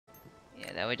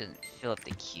that way it doesn't fill up the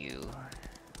queue.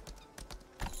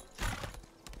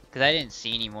 Cause I didn't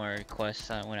see any more quests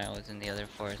when I was in the other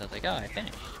forest. I was like, oh, I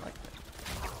finished. Like,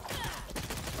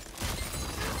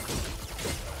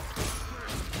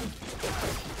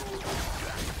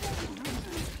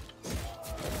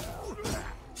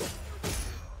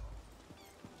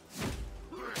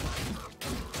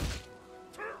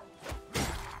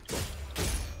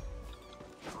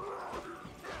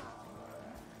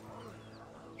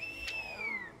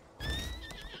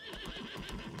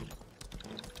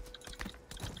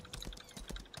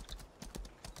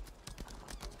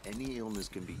 Any illness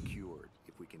can be cured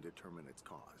if we can determine its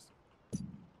cause.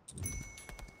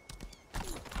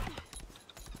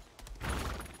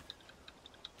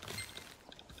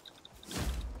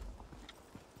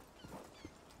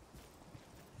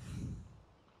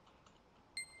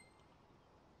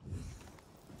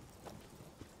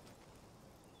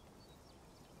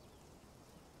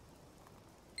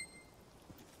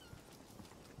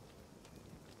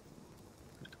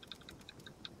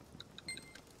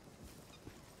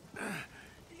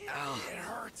 It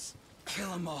hurts.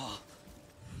 Kill them all.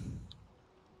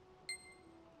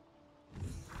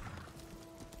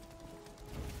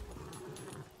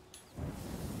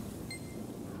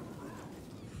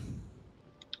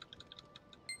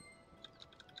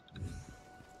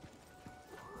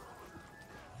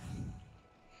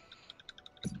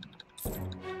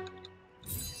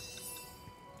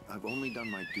 I've only done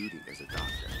my duty as a doctor.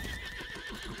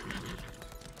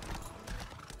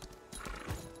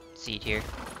 seed here.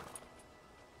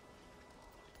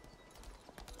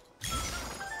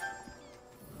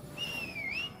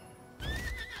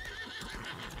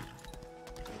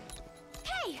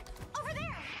 Hey! Over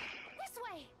there! This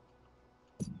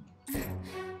way!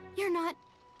 You're not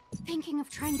thinking of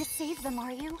trying to save them,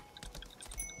 are you?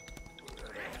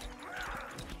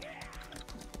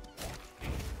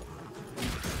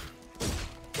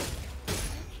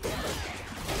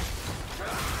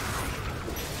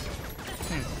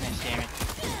 Nice damage.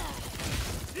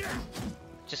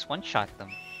 Just one-shot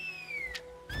them.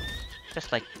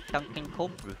 Just like Duncan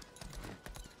Cold Brew.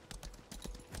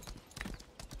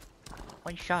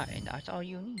 One shot and that's all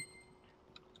you need.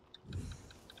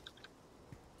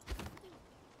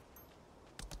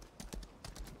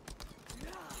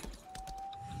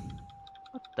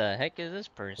 What the heck is this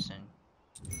person?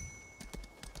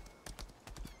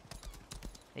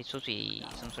 They supposed to be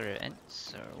some sort of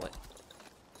ents or what?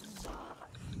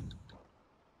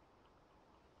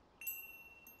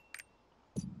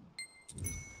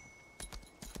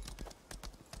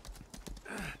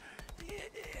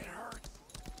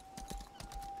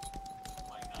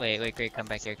 Wait, great, come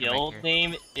back here. The old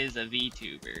name is a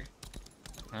VTuber.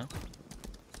 Huh?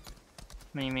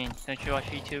 What do you mean? Don't you watch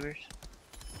YouTubers?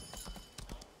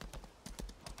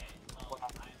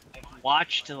 I've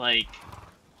watched like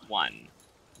one.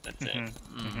 That's it.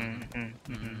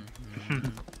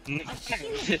 What's the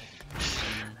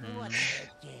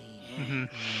game?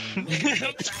 Trying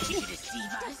to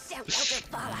deceive us?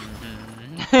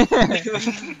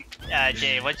 Yeah,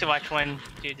 Jay, what's you watch one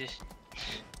do this?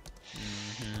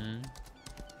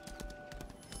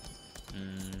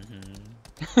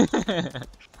 Look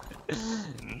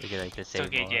at like the same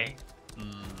It's okay, Jay.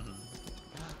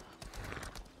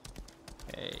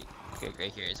 Okay, good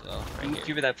right here as well. Right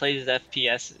here. YouTuber that plays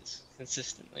FPSs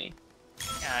consistently.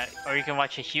 Or you can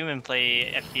watch a human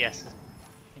play FPS.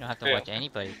 You don't have to watch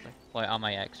anybody. Well, on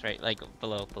my X, right? Like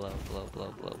below.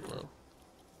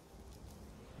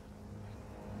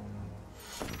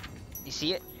 You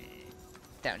see it?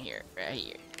 Down here, right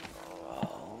here.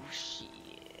 Oh shit.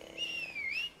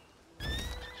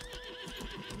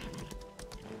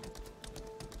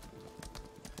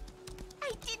 I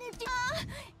didn't do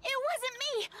it wasn't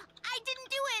me! I didn't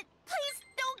do it! Please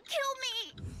don't kill me!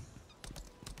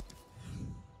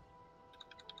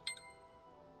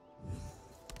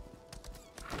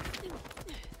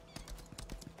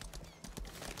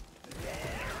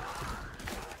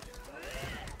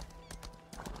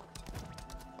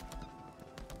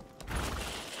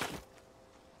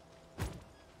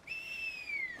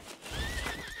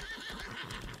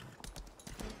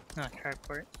 Not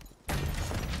hardport.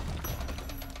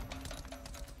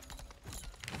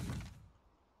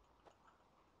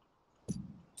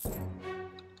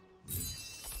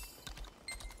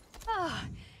 Oh,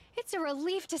 it's a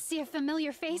relief to see a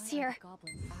familiar face here.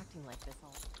 Goblins acting like this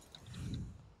all.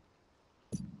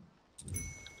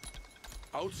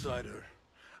 Outsider,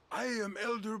 I am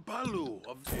Elder Balu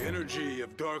of the energy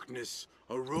of darkness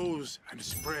arose and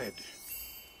spread.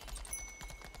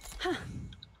 Huh.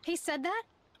 He said that?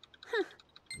 Huh.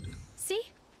 See?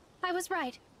 I was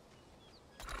right.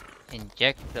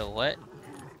 Inject the what?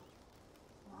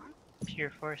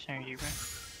 Pure force energy, bro.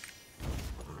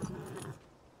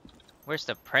 Where's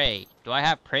the prey? Do I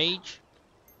have prage?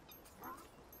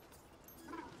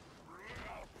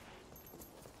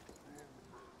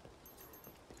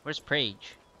 Where's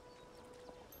prage?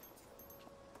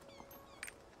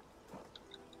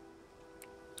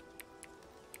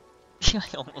 I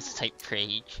almost typed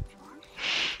prage.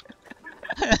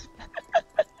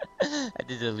 I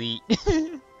did delete.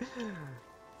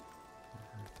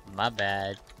 My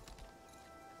bad.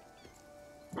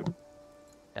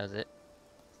 That was it.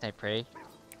 Type pray.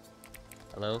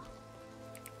 Hello?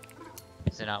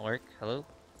 Does it not work? Hello?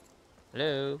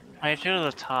 Hello? I have to go to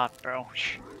the top, bro.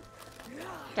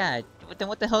 God,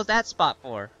 what the hell's that spot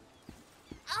for?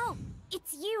 Oh,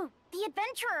 it's you, the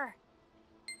adventurer.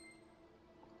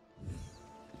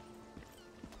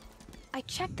 I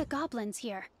checked the goblins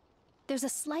here. There's a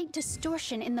slight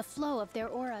distortion in the flow of their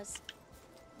auras.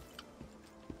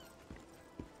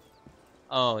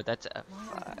 Oh, that's Why are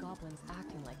F5. the goblins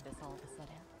acting like this all of a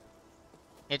sudden?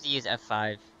 You have to use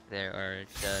F5 there, or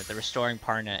the restoring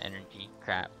Parna energy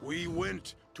crap. We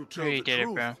went to tell You the did it,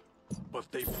 truth, bro.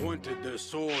 but they pointed their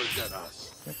swords at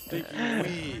us, thinking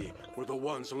we were the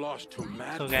ones lost to So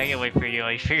madness. I can wait for you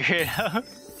while you figure it out.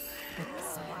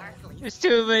 There's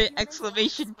too many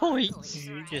exclamation points.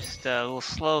 You're just a little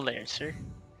slow there, sir.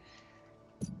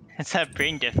 It's that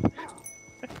brain diff.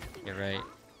 You're right.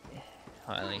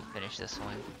 Well, let me finish this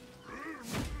one.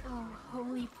 Oh,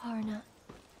 holy Parna.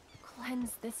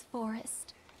 Cleanse this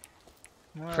forest.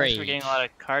 Well, at least we're getting a Prage. lot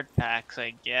of card packs,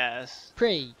 I guess.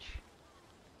 Prage.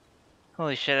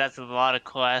 Holy shit, that's a lot of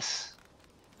quests.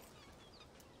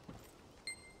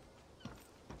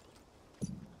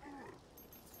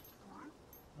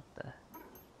 What the?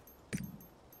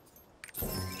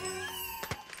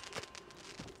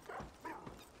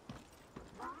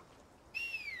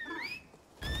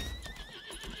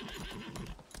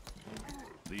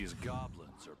 These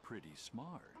goblins are pretty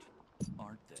smart,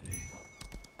 aren't they?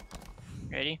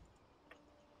 Ready?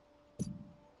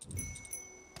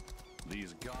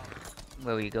 These goblins.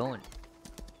 Where are we going?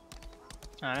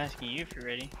 I'm asking you if you're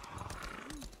ready.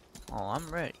 Oh, I'm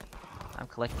ready. I'm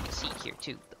collecting a seat here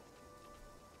too.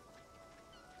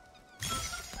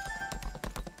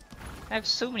 I have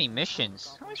so many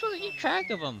missions. How am I supposed to keep track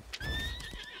of them?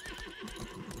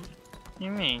 What do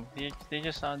you mean? They'll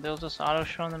just auto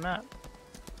show on the map.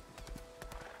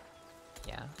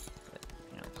 Yeah, but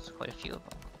you know, there's quite a few of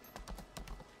them.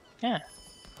 Yeah.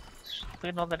 Just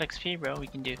look at all that XP, bro. We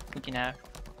can have.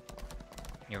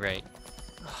 You're right.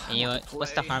 And you know what?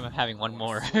 What's the harm of having one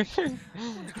more? I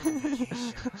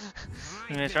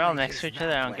mean, if they're all next to each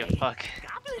other, I don't give a fuck.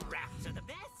 Goblin rafts are the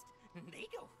best. They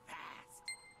go fast.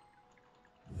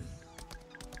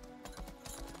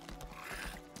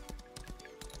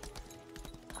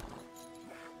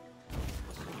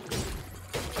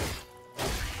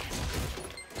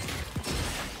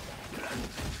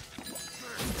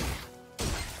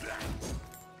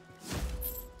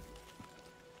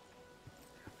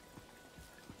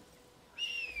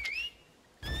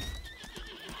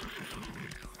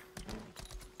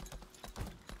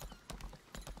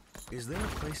 Is there a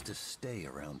place to stay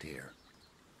around here?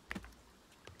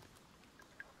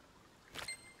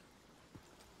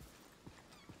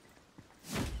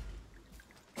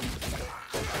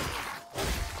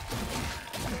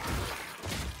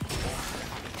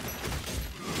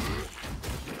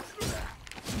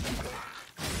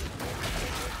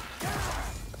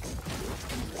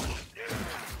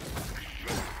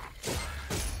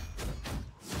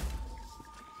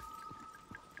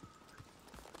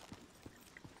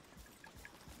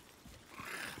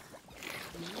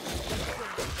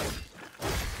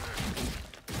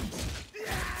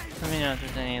 Let me know if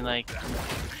there's any, like,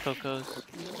 Cocos.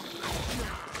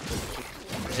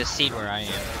 There's a seat where I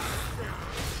am.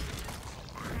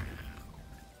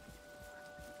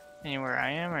 Anywhere I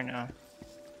am or no?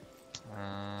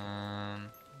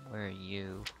 Where are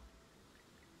you?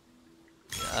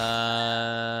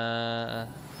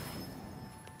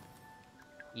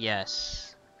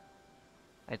 Yes.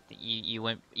 You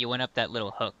went up that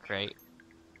little hook, right?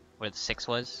 Where the 6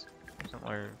 was?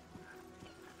 Or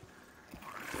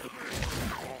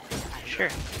Sure.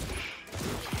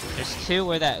 there's 2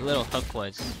 where that little hook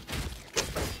was.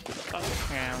 Oh,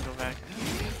 yeah, I'll go back.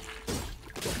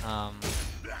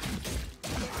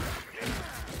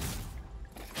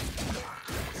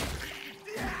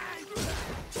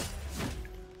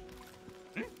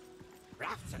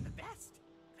 Rafts are the best.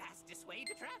 Fastest way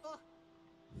to travel.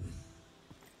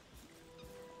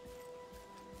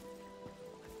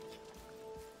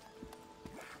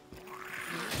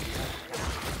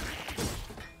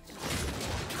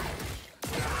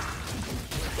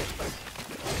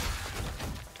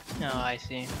 No, I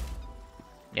see.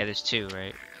 Yeah, there's two,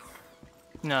 right?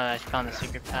 No, I found the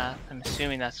secret path. I'm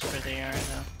assuming that's where they are,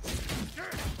 though.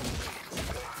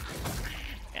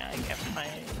 Yeah, I can't find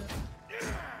it.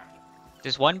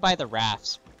 There's one by the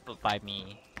rafts, but by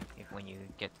me. When you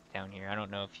get down here, I don't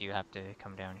know if you have to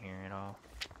come down here at all.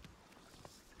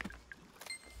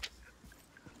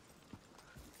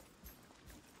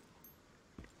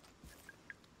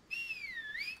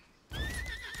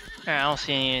 Alright, I don't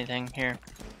see anything here.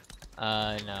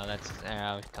 No, that's.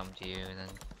 I'll come to you, and then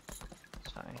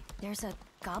it's fine. There's a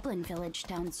goblin village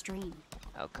downstream.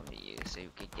 I'll come to you so you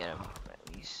can get him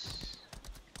at least.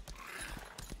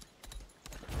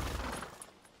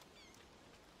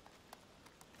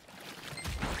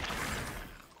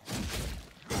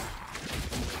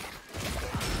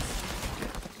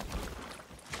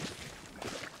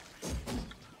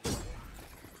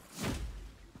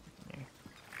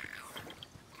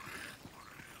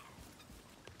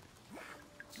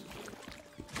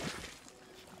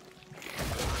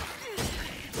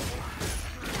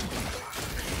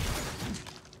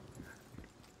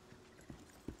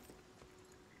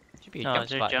 Should be a Oh, jump is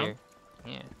there a spot jump? here.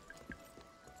 Yeah.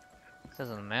 It says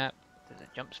on the map there's a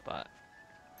jump spot.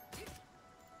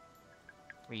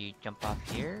 Where you jump off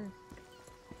here?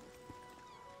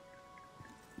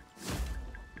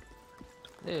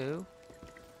 Hello?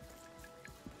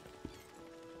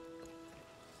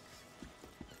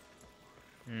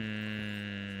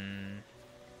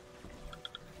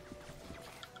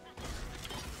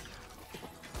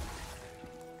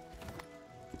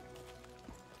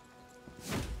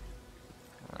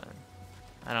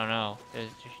 I don't know.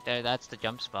 That's the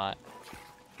jump spot.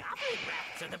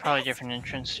 Probably different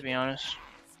entrance, to be honest.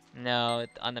 No,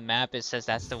 on the map it says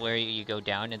that's the where you go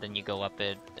down and then you go up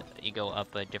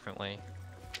a different way.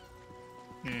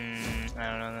 I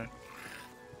don't know then.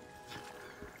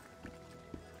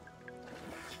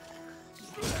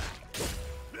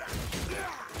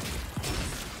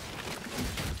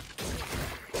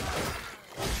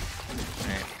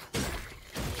 Alright.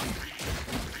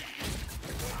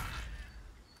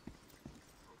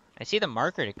 I see the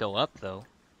marker to go up though.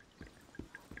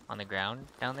 On the ground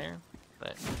down there,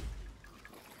 but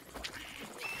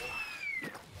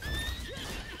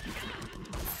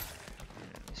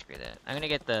screw that. I'm gonna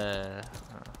get the.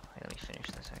 Wait, let me finish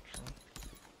this actually.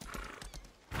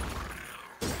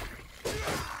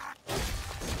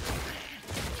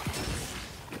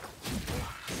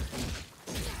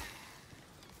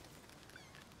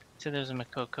 So there's a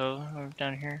Makoko over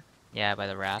down here. Yeah, by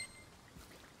the raft.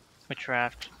 Which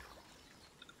raft?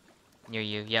 Near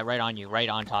you. Yeah, right on you. Right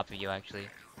on top of you, actually.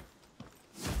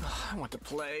 I want to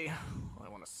play. I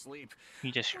want to sleep.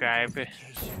 You describe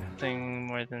thing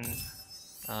more than.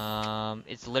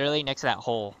 It's literally next to that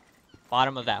hole.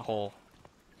 Bottom of that hole.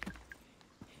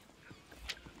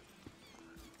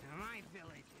 My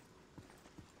village.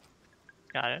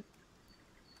 Got it.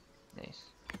 Nice.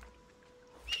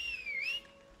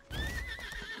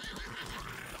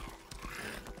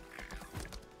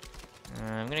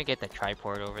 I'm gonna get the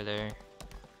tripod over there.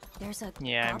 There's a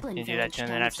Yeah, I'm goblin gonna do that village too,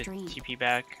 and then I have to downstream. TP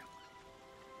back.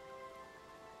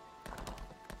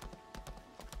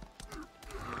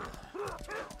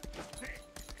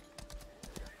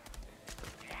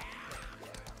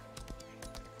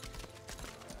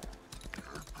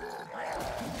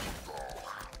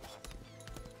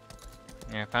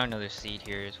 Yeah, I found another seed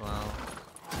here as well.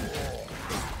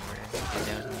 Get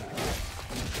down here.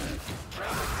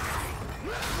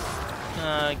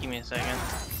 Give me a second.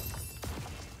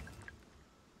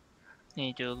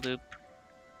 Need to do a loop.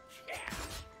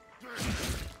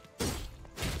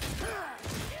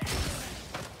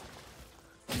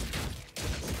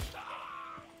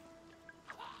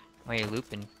 Why are you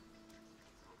looping?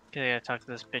 Okay, I gotta talk to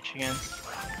this bitch again.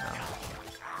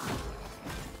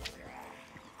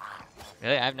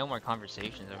 Really? I have no more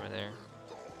conversations over there.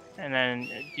 And then,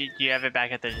 do you have it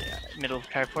back at the middle of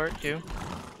triport too?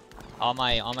 All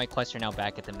my quests are now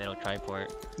back at the middle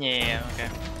triport. Yeah, okay.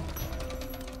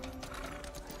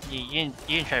 You can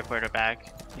triport it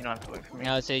back. You don't have to wait for me.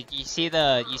 No, so you see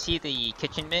the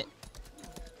kitchen mitt?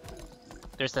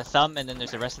 There's the thumb and then there's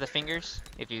the rest of the fingers.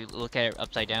 If you look at it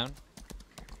upside down.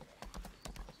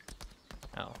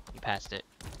 Oh, you passed it.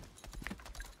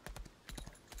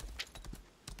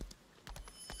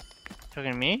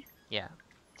 Talking to me? Yeah,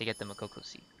 to get the Makoko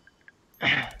seed.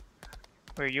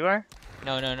 Where you are?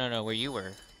 No, where you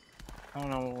were. I don't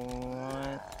know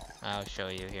what. I'll show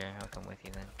you here. I'll come with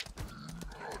you then.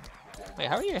 Wait,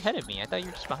 how are you ahead of me? I thought you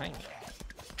were just behind me.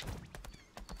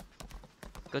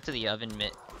 Go to the oven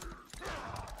mitt.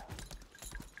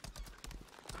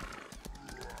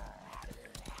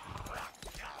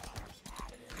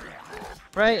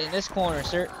 Right in this corner,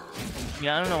 sir.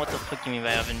 Yeah, I don't know what the fuck you mean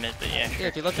by oven mitt, but yeah, Here, sure.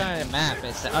 if you look on the map,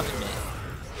 it's the oven mitt.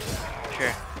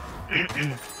 Sure.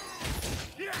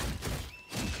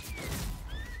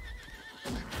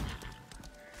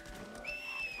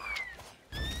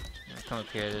 Come up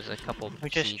here, there's a couple We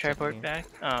just seeds up triport here. back?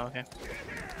 Oh, okay.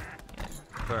 Yeah,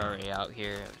 we're already out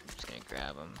here. I'm just gonna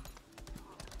grab them.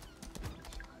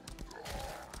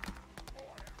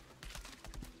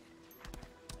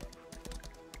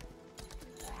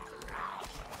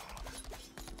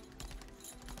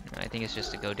 I think it's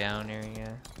just a go down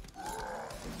area.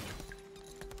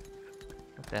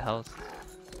 What the health?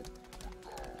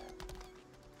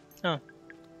 Oh.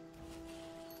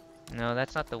 No,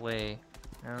 that's not the way.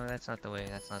 No, that's not the way.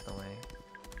 That's not the way.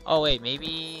 Oh wait,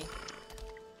 maybe.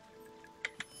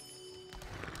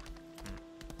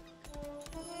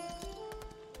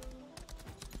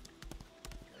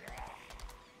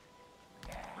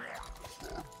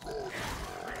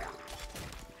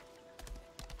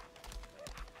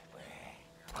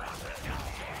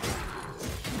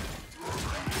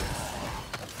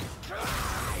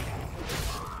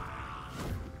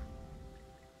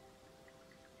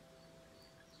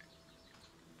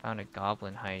 Found a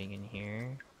goblin hiding in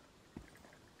here.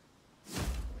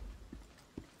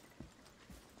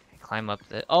 Climb up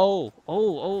the. Oh!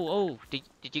 Did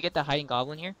you get the hiding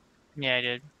goblin here? Yeah, I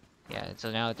did. Yeah. So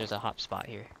now there's a hop spot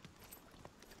here.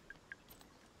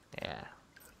 Yeah.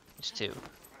 There's two.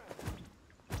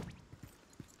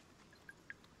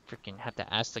 Freaking have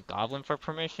to ask the goblin for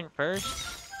permission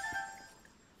first.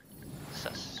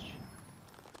 Sus.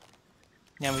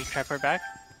 Now we triport back?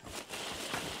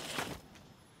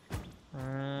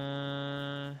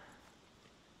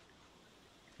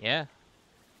 Yeah.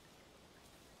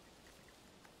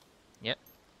 Yep,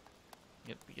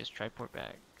 we just triport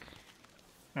back.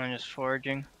 I'm just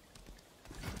foraging.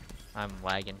 I'm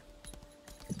lagging.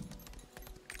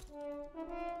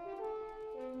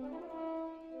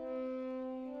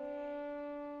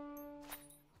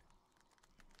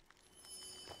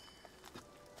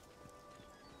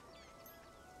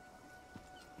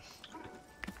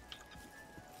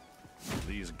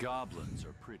 These goblins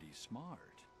are pretty smart,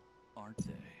 aren't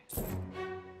they?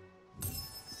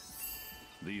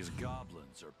 These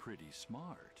goblins are pretty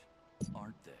smart,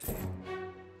 aren't they?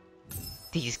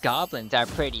 These goblins are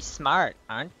pretty smart,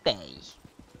 aren't they?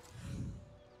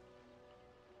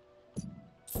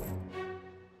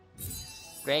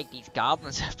 Greg, these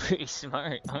goblins are pretty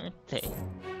smart, aren't they?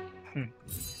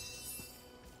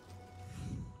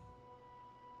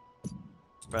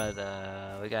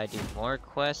 Brother, we gotta do more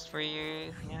quests for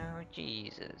you? No,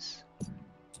 Jesus.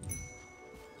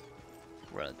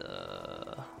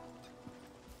 Brother.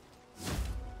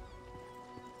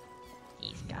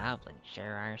 These goblins sure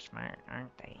are smart,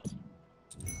 aren't they?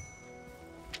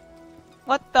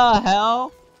 What the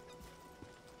hell?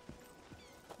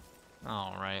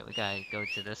 Alright, we gotta go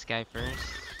to this guy first.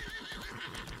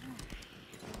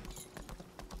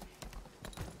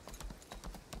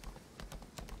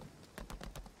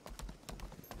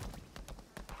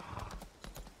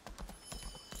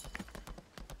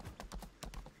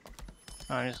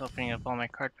 Oh, I'm just opening up all my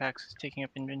card packs. It's taking up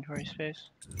inventory space.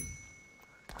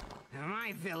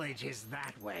 My village is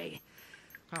that way.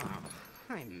 Oh,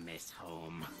 I miss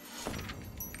home.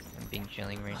 I'm being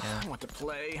chilling right I now. want to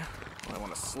play. I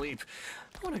want to sleep.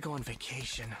 I want to go on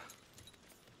vacation.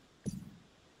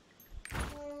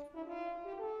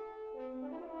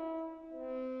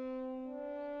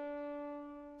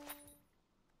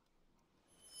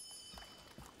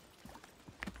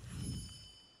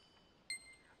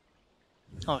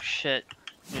 Oh shit.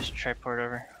 Just triport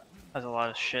over. That's a lot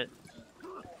of shit.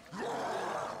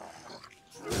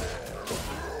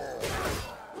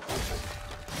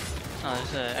 Oh,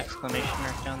 there's an exclamation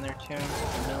mark down there too. In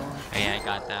the middle. Oh, yeah, I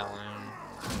got that one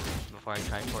before I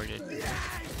triported.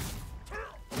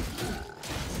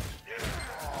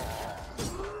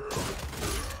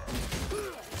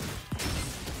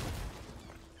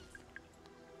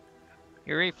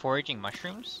 You're already foraging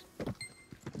mushrooms?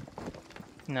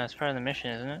 No, it's part of the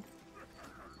mission, isn't it?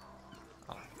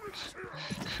 Oh.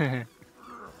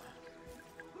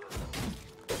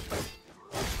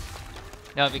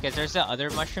 No, because there's the other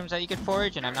mushrooms that you could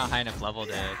forage, and I'm not high enough level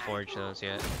to forage those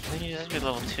yet. I think you just be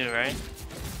level 2, right?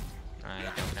 I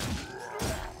don't know.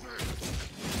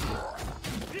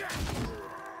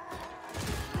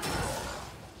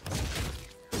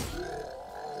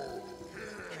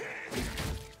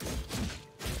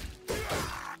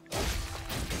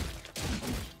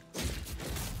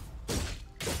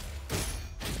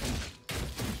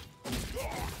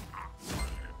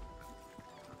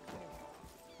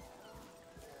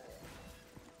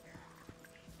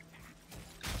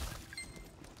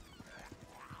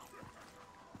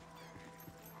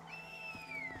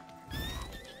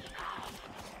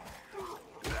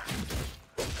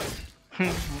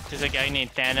 There's a guy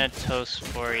named Thanatos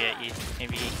for you,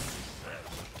 maybe.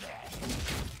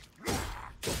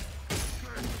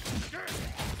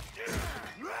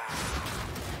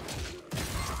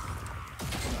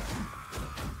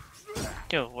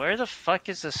 Dude, where the fuck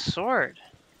is the sword?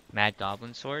 Mad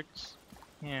Goblin swords?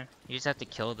 Yeah, You just have to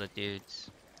kill the dudes.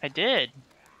 I did.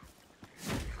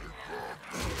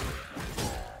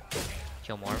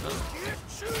 Kill more of them?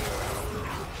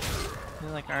 Is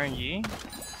it like RNG?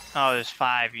 Oh, there's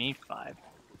 5. You need 5.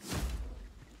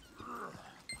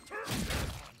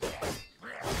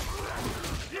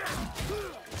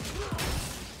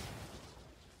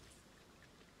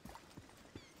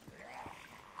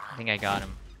 I think I got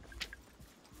him.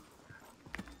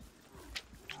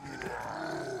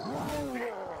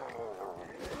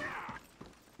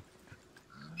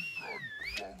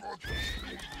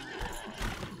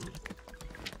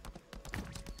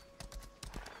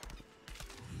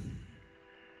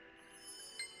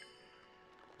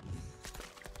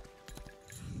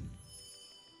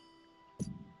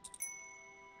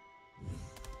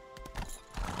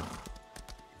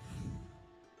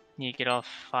 You get all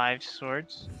 5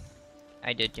 swords?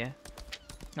 I did, yeah.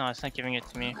 No, it's not giving it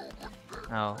to me.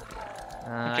 Oh.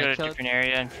 You I go to a killed... different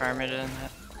area and farm it in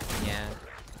that. Yeah.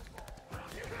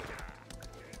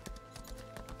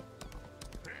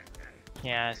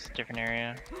 Yeah, it's a different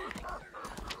area.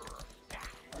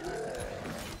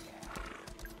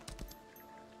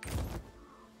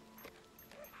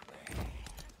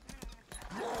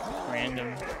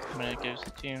 Random when it gives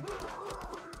it to you.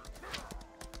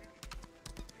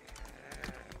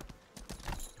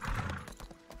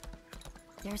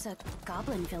 There's a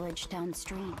goblin village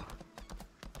downstream.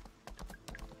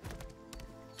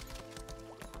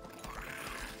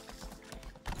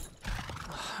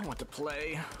 I want to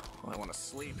play. I want to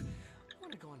sleep. I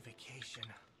want to go on vacation.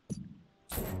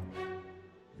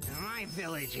 My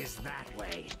village is that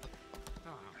way.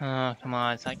 Oh, come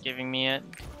on, it's not giving me it.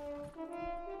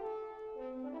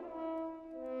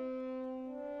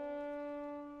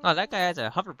 Oh, that guy has a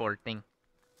hoverboard thing.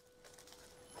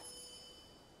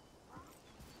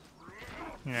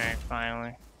 Alright,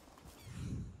 finally.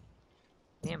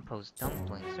 They impose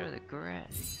dumplings, they're the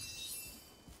grass.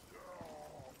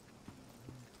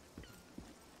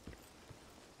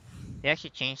 They actually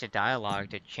changed the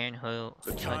dialogue to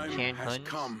The time has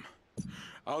come.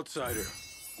 Outsider,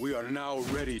 we are now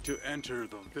ready to enter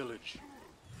the village.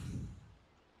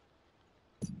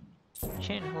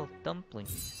 Chanho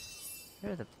dumplings.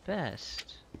 They're the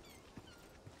best.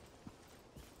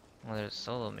 Well, there's a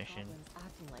solo mission. Goblins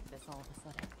acting like this all of a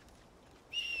sudden.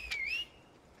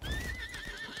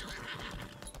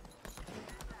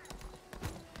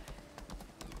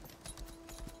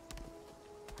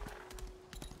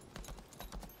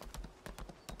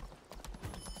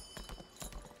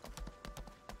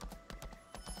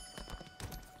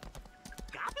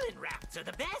 Goblin rafts are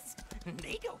the best.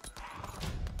 They go.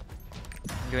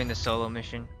 I'm doing the solo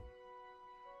mission.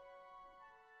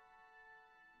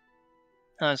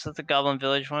 Oh, is that the Goblin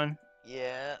Village one?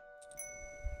 Yeah.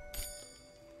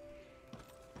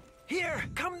 Here,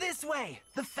 come this way.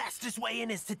 The fastest way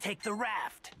in is to take the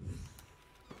raft.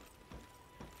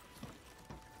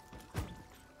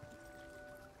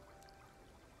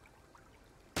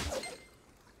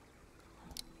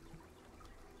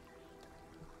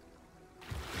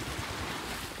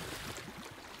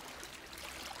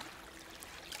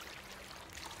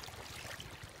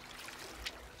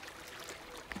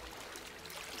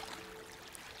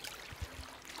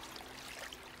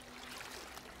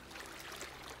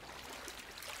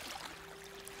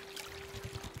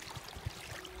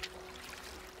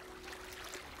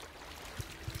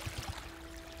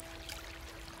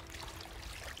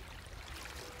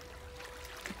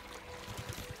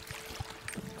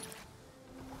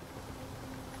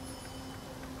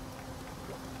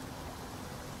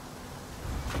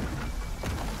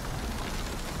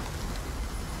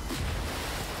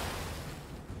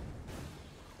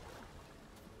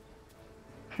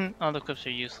 All the clips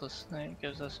are useless. It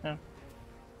gives us now.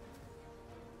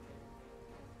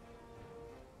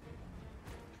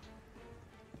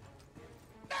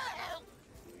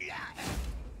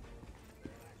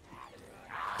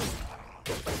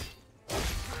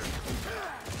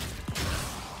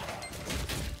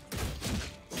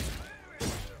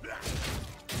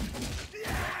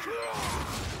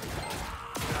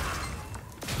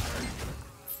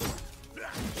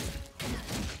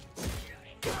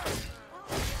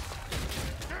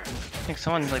 I think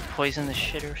someone like poisoned the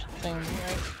shit or something.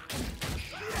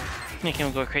 Make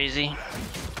him go crazy.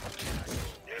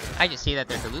 I just see that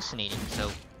they're hallucinating, so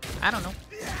I don't know.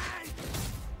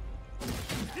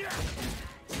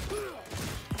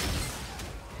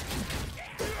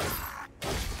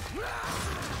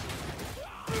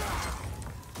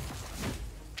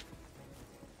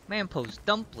 Grandpa's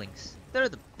dumplings. They're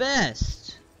the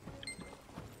best.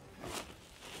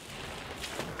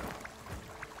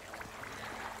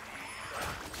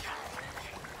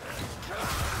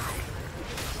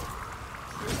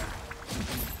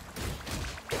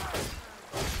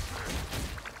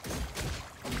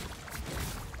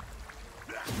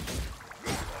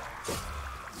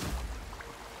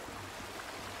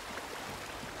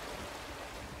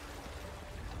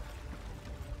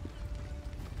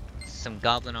 Some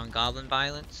goblin on goblin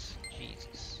violence.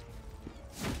 Jesus.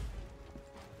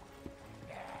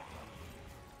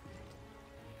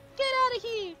 Get out of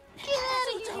here! Get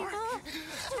out of here!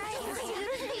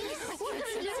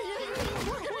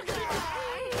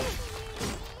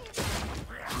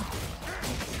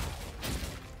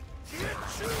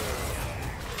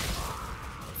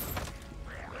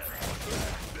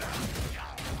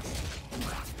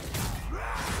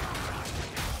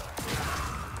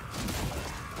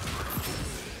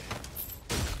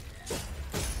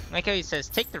 Like how he says,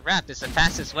 take the raft, it's the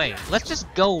fastest way. Let's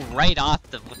just go right off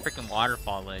the freaking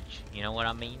waterfall ledge. You know what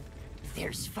I mean?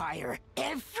 There's fire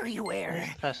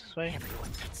everywhere. Fastest way. Everyone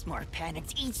gets more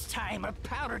panicked each time a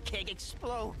powder keg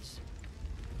explodes.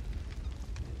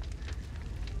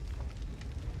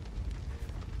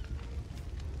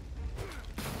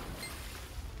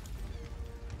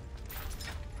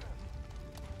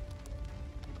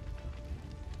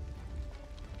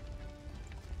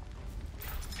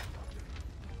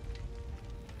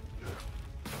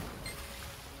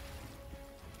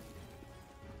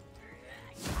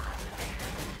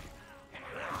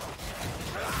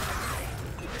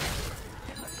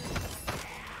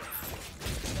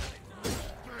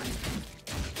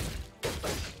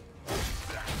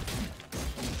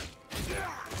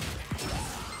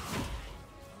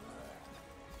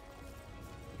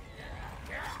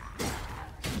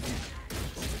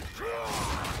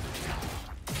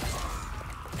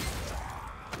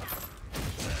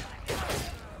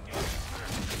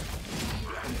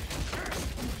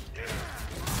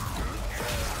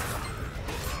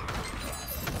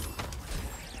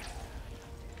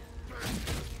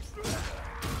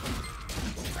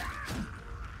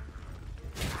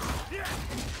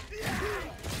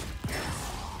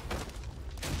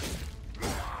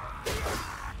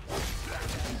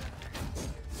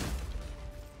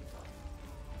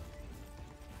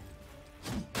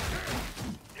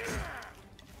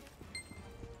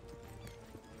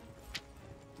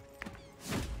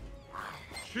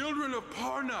 Children of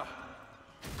Parna,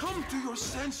 come to your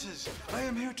senses. I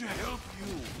am here to help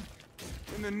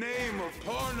you. In the name of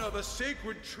Parna, the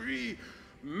sacred tree,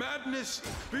 madness,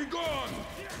 be gone!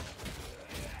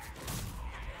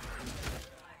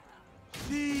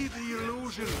 See the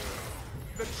illusion.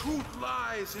 The truth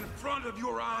lies in front of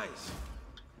your eyes.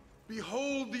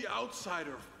 Behold the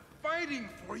outsider fighting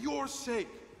for your sake.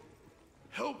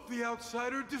 Help the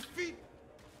outsider defeat.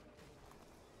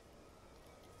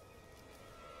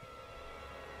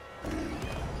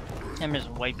 I'm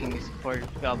just wiping these poor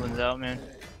goblins out, man.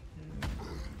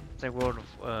 It's like World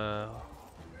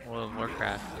of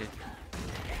Warcraft, dude.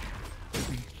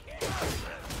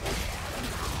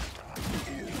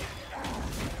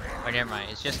 Oh, never mind.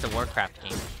 It's just a Warcraft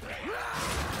game.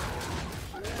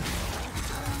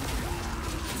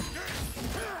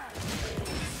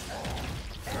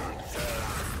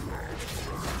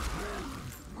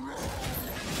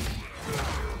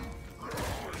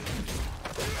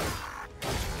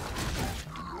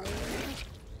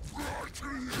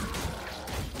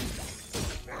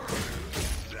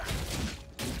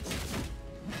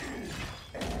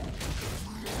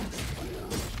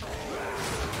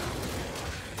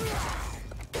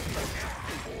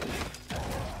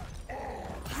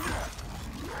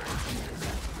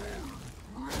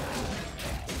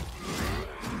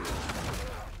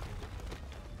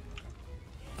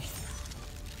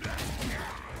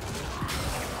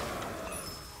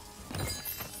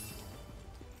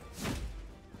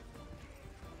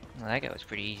 Well, that guy was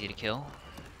pretty easy to kill.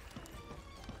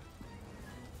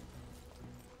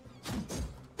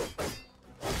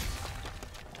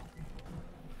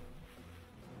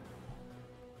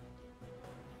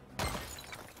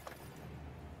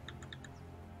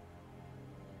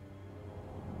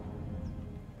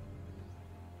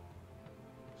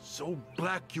 So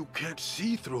black you can't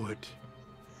see through it.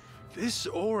 This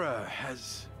aura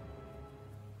has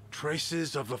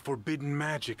traces of the forbidden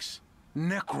magics,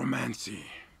 necromancy.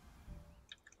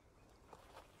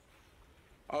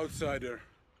 Outsider,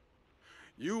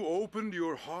 you opened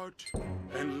your heart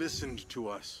and listened to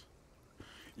us.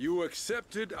 You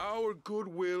accepted our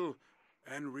goodwill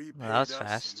and repaid Well, that was us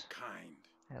fast. in kind.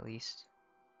 At least.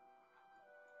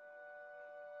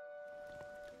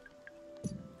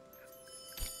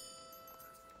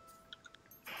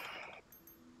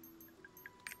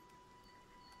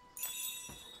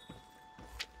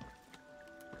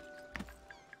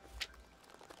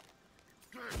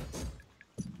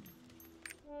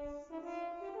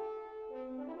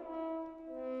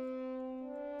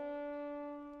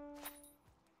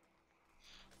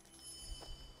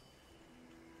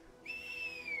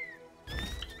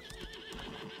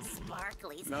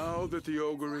 Now that the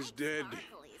ogre is dead,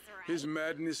 his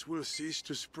madness will cease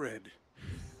to spread.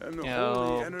 And the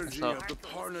holy energy of the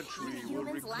Parna tree will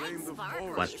reclaim the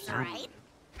forest. Right?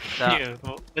 Dude,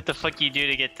 what the fuck you do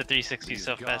to get to 360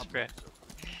 so fast, bro?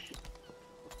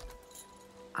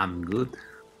 I'm good.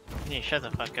 Yeah, shut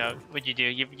the fuck up. What'd you do?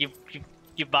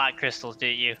 You bought crystals,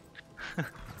 didn't you?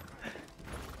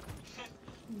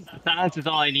 Silence is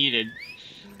all I needed.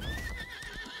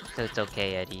 So it's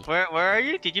okay, Eddie. Where are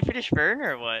you? Did you finish Vern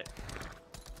or what?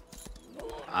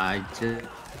 I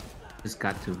just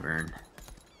got to Vern.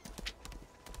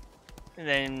 And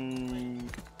then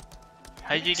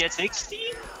how did you get 60?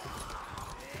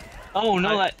 Oh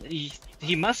no,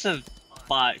 he must have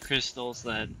bought crystals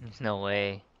then. There's no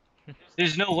way.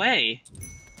 There's no way.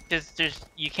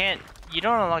 You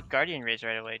don't unlock Guardian Rays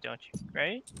right away, don't you?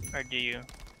 Right? Or do you?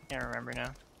 I can't remember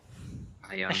now.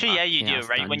 Actually, yeah, you do,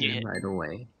 right? When you hit right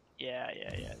away. Yeah,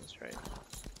 that's right.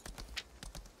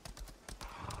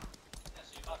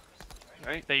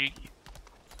 Right? So you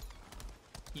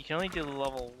can only do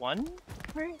level 1,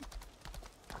 right?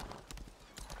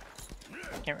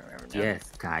 I can't remember now.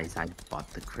 Yes, guys, I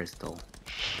bought the crystal.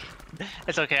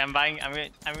 It's okay. I'm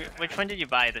which one did you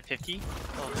buy? The 50?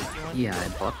 Oh, 51? Yeah, I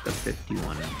bought the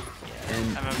 51. Yeah,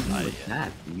 And I remember with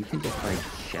that, you can just like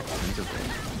shed tons of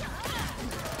it.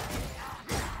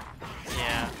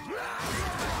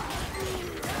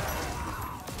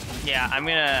 Yeah,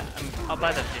 I'll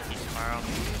buy the 50 tomorrow.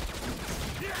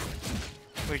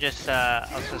 We're just,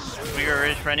 we were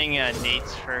just running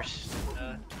Nate's first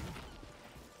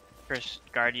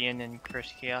Guardian and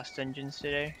first Chaos Dungeons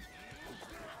today.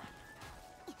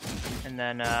 And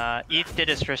then, Eve did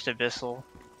his first Abyssal.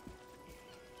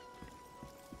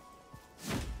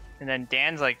 And then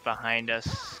Dan's like behind us.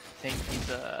 I think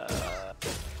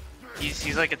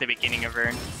he's like at the beginning of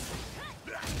Vern.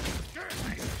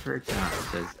 I forgot,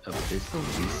 does Abyssal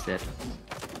reset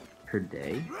per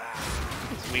day?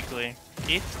 It's weekly.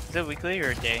 Is it weekly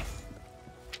or a day?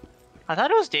 I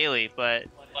thought it was daily, but...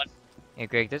 Hey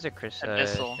Greg, there's a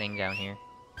Abyssal thing down here.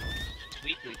 It's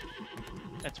weekly.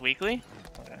 It's weekly?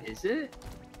 Okay. Is it?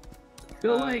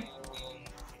 I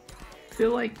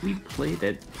feel like we played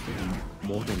it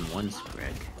more than once,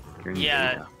 Greg. During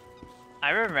beta.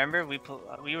 I remember we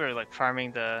were like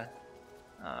farming the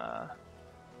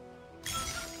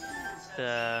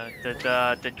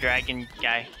dragon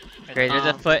guy. Greg,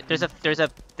 there's a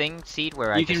thing seed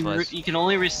where I just was. You can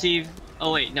only receive.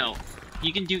 Oh wait, no.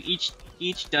 You can do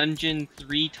each dungeon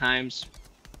 3 times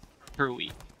per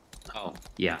week. Oh,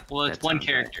 yeah. Well, it's one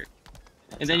character,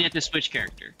 and then you have to switch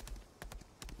character.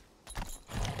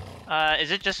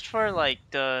 Is it just for like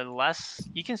the less?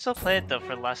 You can still play it though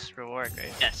for less reward,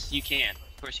 right? Yes, you can.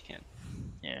 Of course you can.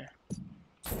 Yeah.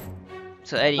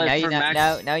 So Eddie,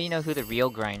 But now you know who the real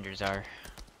grinders are.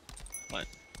 What?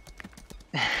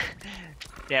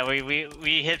 Yeah,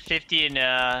 we hit 50 in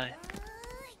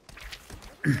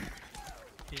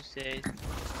Tuesday.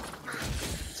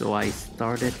 So I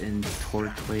started in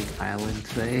Tortwig Island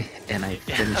today, and I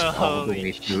finished all the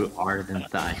way through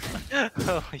Ardentine.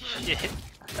 Holy shit.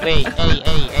 Wait,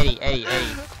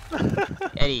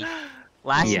 Eddie.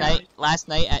 Last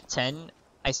night at 10,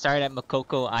 I started at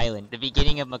Makoko Island, the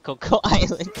beginning of Makoko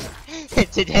Island.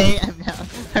 And today I'm now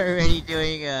already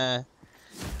doing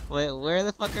where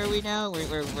the fuck are we now?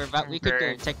 We're about we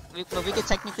could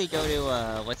technically go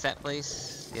to what's that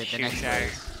place? Yeah, the next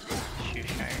place.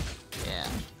 Shoeshire. Yeah.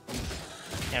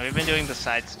 Yeah, we've been doing the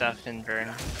side stuff in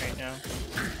Vern right now.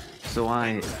 So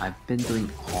I've been doing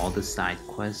all the side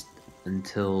quests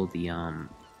until the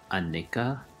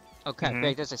Anika. Okay,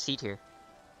 Greg, there's a seat here.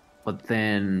 But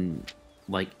then,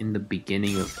 like in the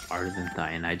beginning of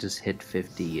Ardentine, I just hit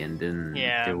 50, and then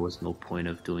there was no point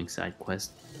of doing side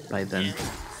quests by then. Yeah.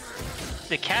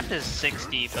 The cap is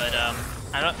 60, but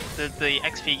I don't. The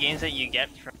XP gains that you get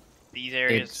from these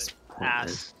areas are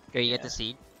ass. Okay, you get the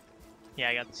seed. Yeah,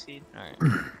 I got the seed. All right.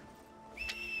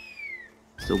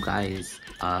 So guys,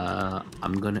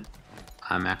 I'm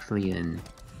actually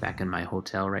back in my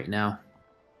hotel right now.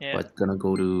 Yeah. But gonna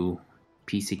go to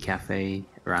PC Cafe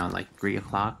around like 3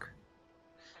 o'clock.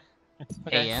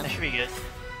 Okay, AM? that should be good.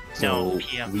 So no,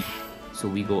 PM.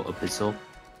 we go Abyssal.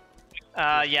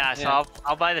 Yeah. So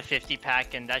I'll buy the 50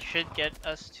 pack, and that should get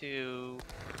us to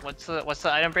what's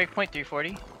the item break point?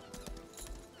 340.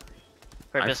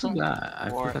 For Abyssal? I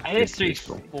forgot I hit Abyssal.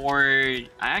 340.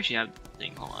 I actually have the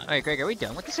thing. Hold on. Alright, Greg, are we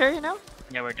done with this area now?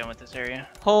 Yeah, we're done with this area.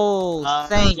 Oh,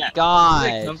 thank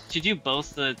God! To do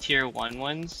both the tier 1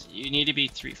 ones, you need to be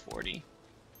 340.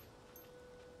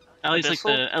 At least like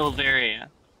the Elvaria.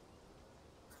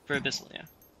 For Abyssal, yeah.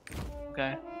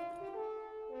 Okay.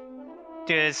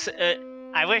 Dude,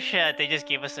 I wish they just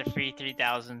gave us a free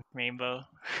 3,000 rainbow.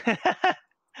 Or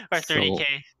 30k.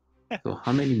 So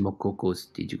how many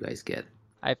Mokokos did you guys get?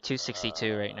 I have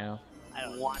 262 right now. I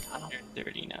don't know.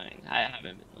 139. I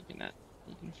haven't been looking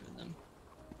for them.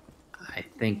 I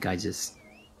think I just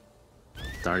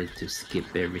started to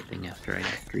skip everything after I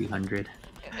got 300.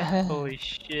 Holy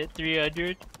shit,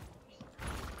 300.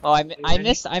 Oh, I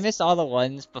missed all the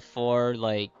ones before,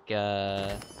 like,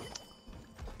 what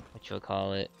you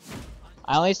call it.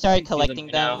 I only started collecting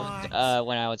them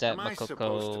when I was at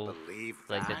Makoko,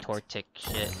 like the Tortic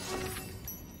shit.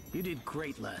 You did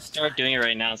great last Start doing it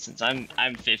right now since I'm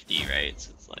 50, right?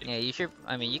 So it's like Yeah, you should.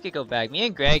 I mean, you could go back. Me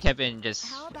and Greg have been just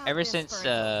ever since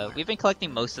we've been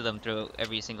collecting most of them through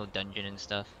every single dungeon and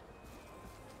stuff.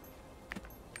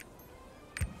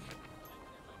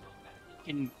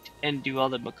 And do all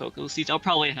the Makoko seeds. I'll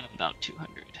probably have about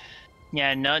 200.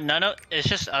 Yeah, none of it's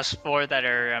just us four that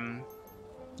are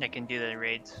that can do the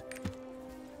raids.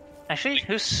 Actually,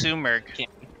 who's Sumerg?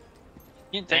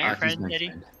 Is that your friend,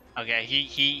 Eddie? Okay,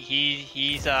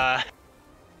 he's